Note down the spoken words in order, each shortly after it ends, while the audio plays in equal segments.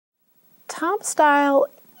Tom's style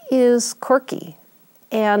is quirky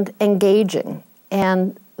and engaging,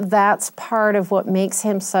 and that's part of what makes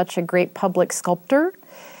him such a great public sculptor.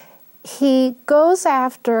 He goes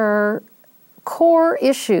after core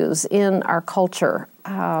issues in our culture,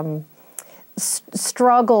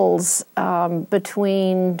 struggles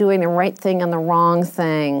between doing the right thing and the wrong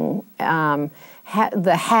thing,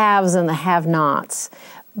 the haves and the have-nots.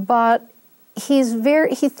 But he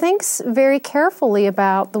thinks very carefully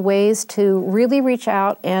about the ways to really reach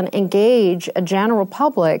out and engage a general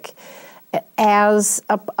public as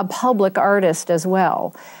a public artist as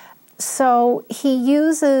well. So he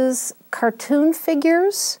uses cartoon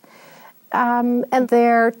figures, and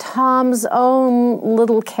they're Tom's own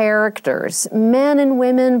little characters, men and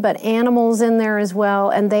women, but animals in there as well,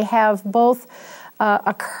 and they have both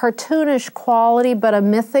a cartoonish quality but a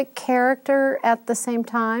mythic character at the same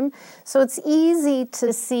time. So it's easy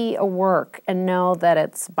to see a work and know that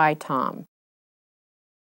it's by Tom.